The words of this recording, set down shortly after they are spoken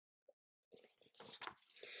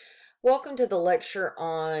Welcome to the lecture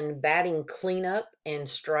on batting cleanup and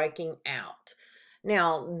striking out.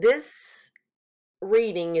 Now, this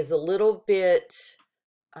reading is a little bit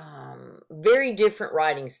very different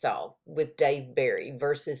writing style with Dave Barry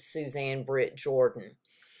versus Suzanne Britt Jordan.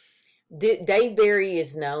 Dave Barry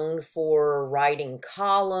is known for writing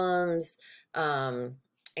columns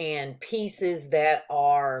and pieces that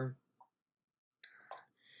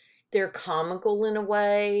they're comical in a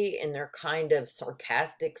way and they're kind of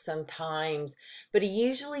sarcastic sometimes, but he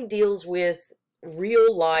usually deals with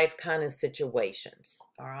real life kind of situations.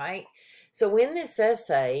 All right. So in this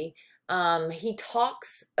essay, he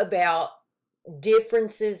talks about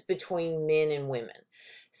differences between men and women.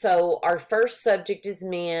 So our first subject is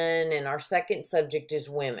men and our second subject is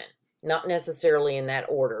women. Not necessarily in that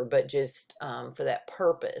order, but just for that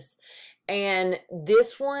purpose. And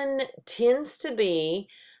this one tends to be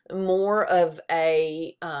more of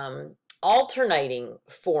a alternating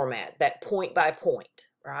format, that point by point,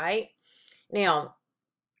 right? Now,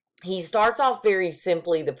 he starts off very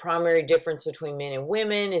simply. The primary difference between men and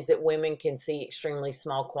women is that women can see extremely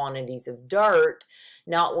small quantities of dirt,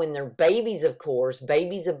 not when they're babies, of course.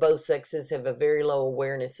 Babies of both sexes have a very low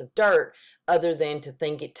awareness of dirt, other than to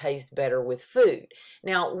think it tastes better with food.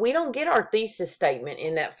 Now, we don't get our thesis statement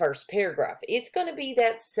in that first paragraph. It's going to be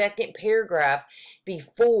that second paragraph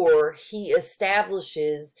before he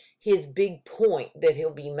establishes his big point that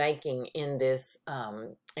he'll be making in this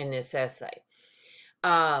essay.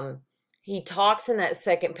 He talks in that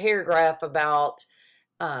second paragraph about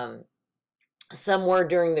somewhere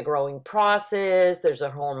during the growing process, there's a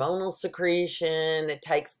hormonal secretion that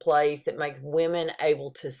takes place that makes women able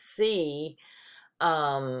to see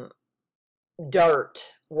dirt,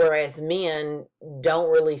 whereas men don't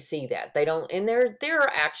really see that. They don't, and there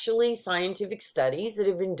are actually scientific studies that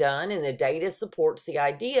have been done, and the data supports the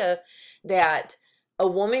idea that a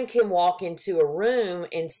woman can walk into a room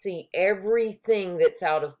and see everything that's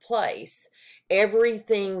out of place,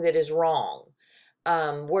 everything that is wrong.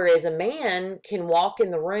 Whereas a man can walk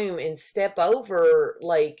in the room and step over,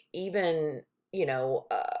 like, even,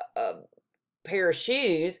 a pair of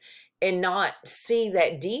shoes and not see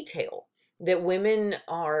that detail. That women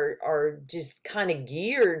are just kind of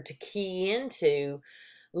geared to key into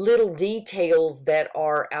little details that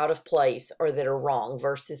are out of place or that are wrong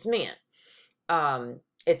versus men.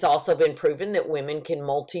 It's also been proven that women can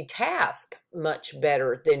multitask much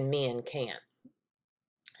better than men can.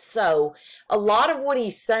 So a lot of what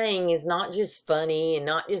he's saying is not just funny and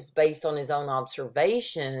not just based on his own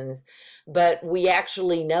observations, but we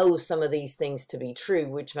actually know some of these things to be true,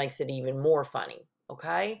 which makes it even more funny.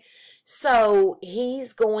 Okay. So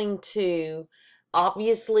he's going to,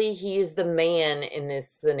 obviously he is the man in this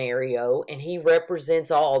scenario and he represents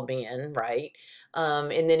all men, right?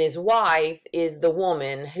 And then his wife is the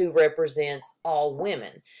woman who represents all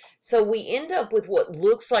women. So we end up with what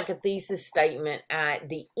looks like a thesis statement at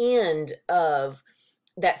the end of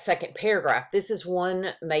that second paragraph. This is one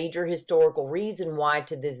major historical reason why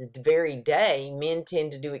to this very day men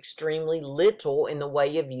tend to do extremely little in the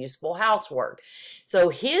way of useful housework. So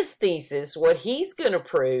his thesis, what he's going to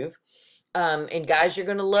prove, and guys, you're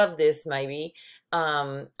going to love this maybe,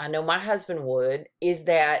 I know my husband would, is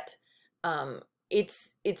that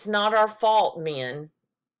it's not our fault, men,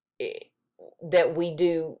 that we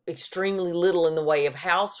do extremely little in the way of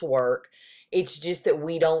housework. It's just that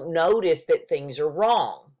we don't notice that things are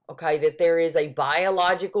wrong, okay? That there is a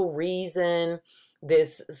biological reason,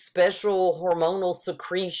 this special hormonal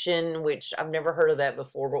secretion, which I've never heard of that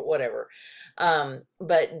before, but whatever.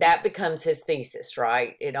 But that becomes his thesis,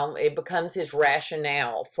 right? It becomes his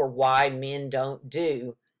rationale for why men don't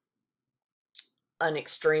do an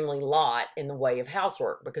extremely lot in the way of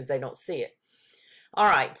housework, because they don't see it. All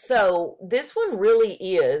right, so this one really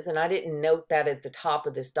is, and I didn't note that at the top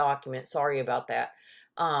of this document, sorry about that,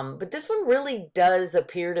 but this one really does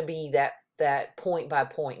appear to be that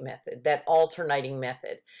point-by-point method, that alternating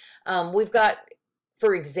method. We've got,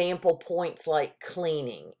 for example, points like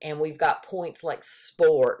cleaning, and we've got points like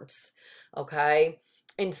sports, okay?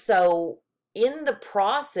 And so in the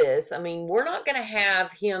process, I mean, we're not going to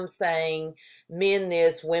have him saying men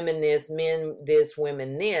this, women this, men this,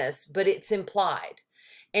 women this, but it's implied.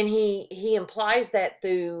 And he implies that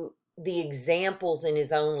through the examples in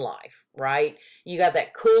his own life, right? You got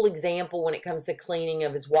that cool example when it comes to cleaning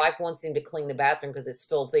of his wife wants him to clean the bathroom because it's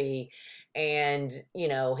filthy. And,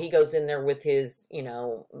 he goes in there with his,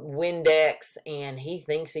 Windex and he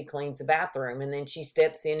thinks he cleans the bathroom. And then she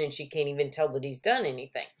steps in and she can't even tell that he's done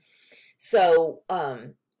anything. So,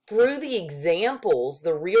 through the examples,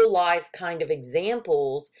 the real life kind of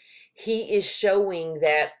examples, he is showing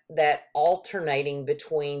that alternating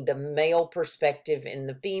between the male perspective and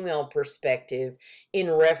the female perspective in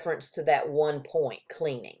reference to that one point,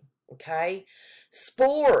 cleaning. Okay.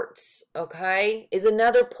 Sports, okay, is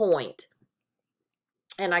another point.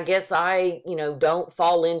 And I guess I, don't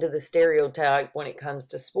fall into the stereotype when it comes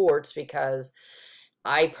to sports, because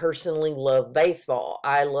I personally love baseball.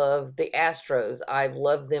 I love the Astros. I've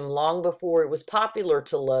loved them long before it was popular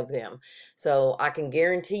to love them. So I can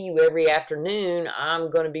guarantee you every afternoon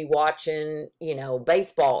I'm going to be watching,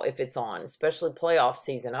 baseball if it's on, especially playoff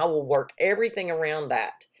season. I will work everything around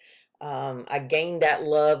that. I gained that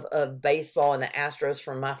love of baseball and the Astros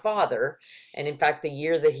from my father. And in fact, the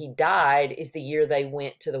year that he died is the year they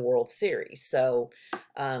went to the World Series. So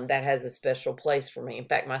that has a special place for me. In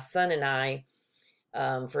fact, my son and I,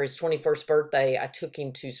 for his 21st birthday, I took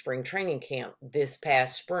him to spring training camp this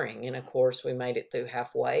past spring. And of course, we made it through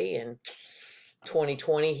halfway, and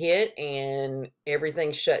 2020 hit and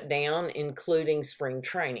everything shut down, including spring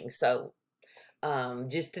training. So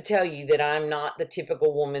just to tell you that I'm not the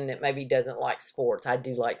typical woman that maybe doesn't like sports. I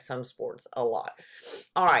do like some sports a lot.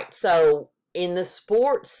 All right. So in the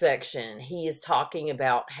sports section, he is talking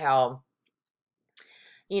about how,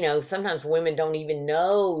 sometimes women don't even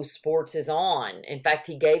know sports is on. In fact,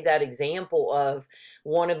 he gave that example of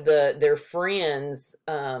one of their friends,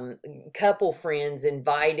 couple friends,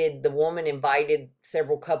 the woman invited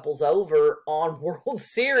several couples over on World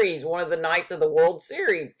Series, one of the nights of the World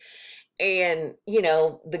Series. And,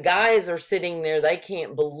 the guys are sitting there, they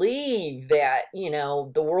can't believe that,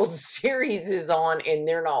 the World Series is on and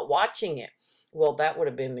they're not watching it. Well, that would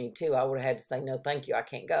have been me too. I would have had to say, no, thank you, I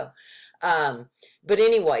can't go. But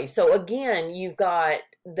anyway, so again, you've got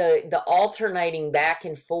the alternating back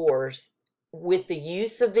and forth with the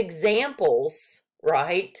use of examples,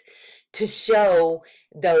 right, to show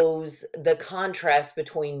the contrast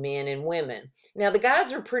between men and women. Now, the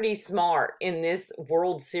guys are pretty smart in this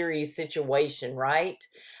World Series situation, right?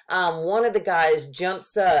 One of the guys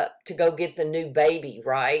jumps up to go get the new baby,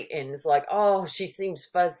 right? And it's like, oh, she seems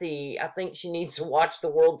fuzzy. I think she needs to watch the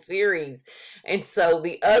World Series. And so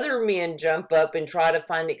the other men jump up and try to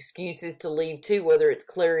find excuses to leave too, whether it's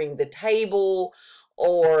clearing the table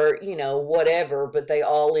or, whatever, but they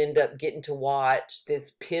all end up getting to watch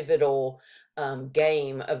this pivotal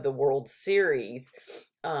game of the World Series.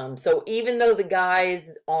 So even though the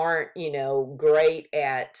guys aren't, great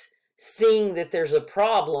at seeing that there's a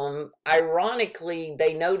problem, ironically,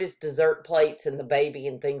 they notice dessert plates and the baby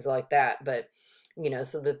and things like that, but,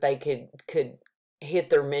 so that they could hit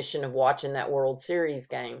their mission of watching that World Series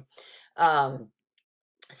game.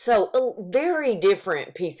 So a very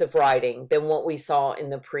different piece of writing than what we saw in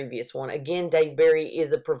the previous one. Again, Dave Barry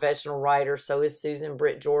is a professional writer, so is Susan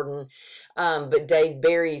Britt Jordan. But Dave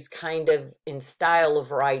Barry's kind of in style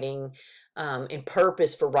of writing and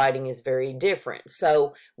purpose for writing is very different.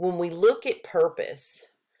 So when we look at purpose,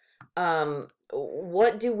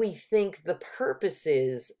 what do we think the purpose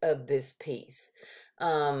is of this piece?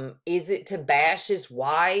 Is it to bash his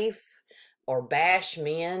wife or bash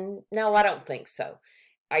men? No, I don't think so.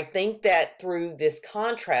 I think that through this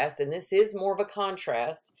contrast, and this is more of a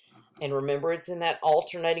contrast, and remember it's in that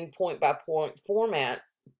alternating point by point format,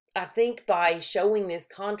 I think by showing this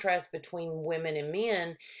contrast between women and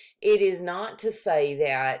men, it is not to say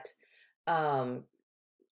that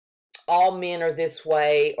all men are this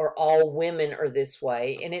way or all women are this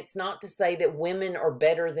way. And it's not to say that women are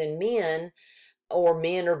better than men or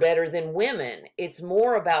men are better than women. It's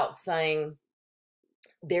more about saying,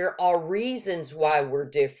 there are reasons why we're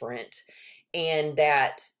different, and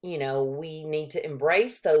that, we need to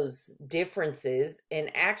embrace those differences,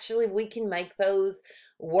 and actually we can make those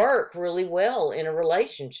work really well in a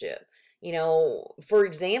relationship. For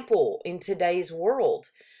example, in today's world,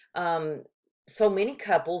 so many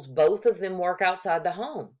couples, both of them work outside the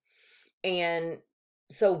home. And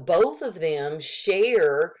so both of them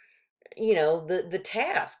share the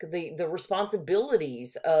task, the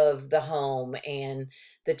responsibilities of the home and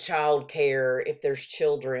the child care if there's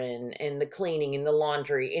children, and the cleaning and the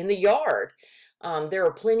laundry and the yard. There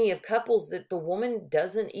are plenty of couples that the woman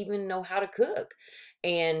doesn't even know how to cook.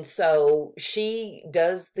 And so she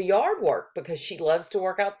does the yard work because she loves to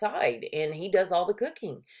work outside, and he does all the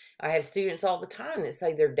cooking. I have students all the time that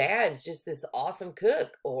say their dad's just this awesome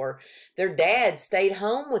cook, or their dad stayed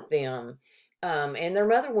home with them. And their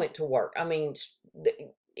mother went to work. I mean,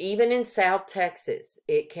 even in South Texas,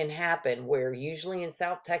 it can happen where usually in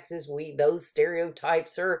South Texas, those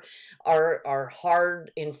stereotypes are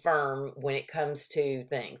hard and firm when it comes to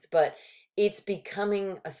things. But it's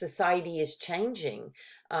becoming, a society is changing.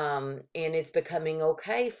 And it's becoming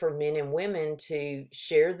okay for men and women to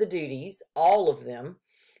share the duties, all of them,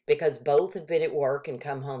 because both have been at work and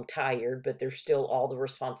come home tired, but there's still all the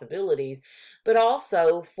responsibilities, but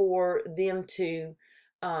also for them to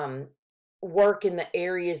um, work in the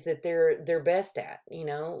areas that they're best at.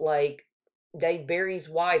 Like Dave Barry's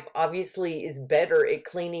wife obviously is better at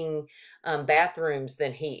cleaning bathrooms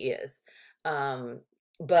than he is, um,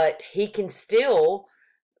 but he can still,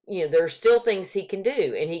 there's still things he can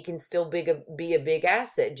do, and he can still be a big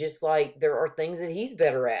asset, just like there are things that he's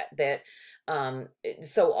better at that.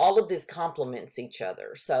 So all of this complements each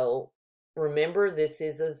other. So remember, this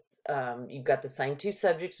is you've got the same two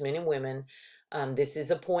subjects, men and women. This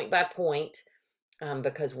is a point by point,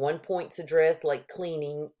 because one point's addressed like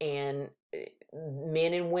cleaning, and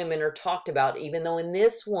men and women are talked about, even though in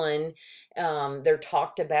this one they're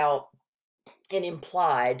talked about and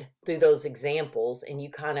implied through those examples, and you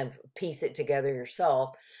kind of piece it together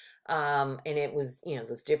yourself. And it was,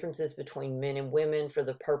 those differences between men and women for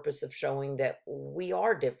the purpose of showing that we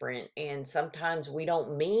are different, and sometimes we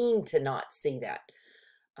don't mean to not see that.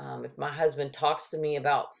 If my husband talks to me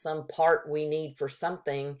about some part we need for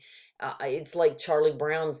something, it's like Charlie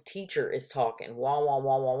Brown's teacher is talking, wah wah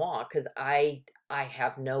wah wah wah, because I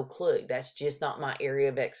have no clue. That's just not my area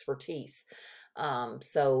of expertise.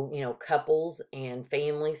 So, couples and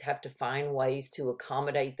families have to find ways to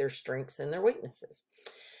accommodate their strengths and their weaknesses.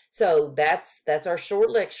 So that's our short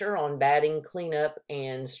lecture on batting, cleanup,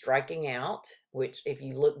 and striking out, which if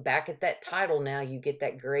you look back at that title now, you get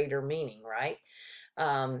that greater meaning, right?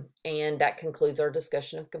 And that concludes our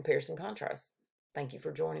discussion of comparison contrast. Thank you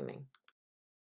for joining me.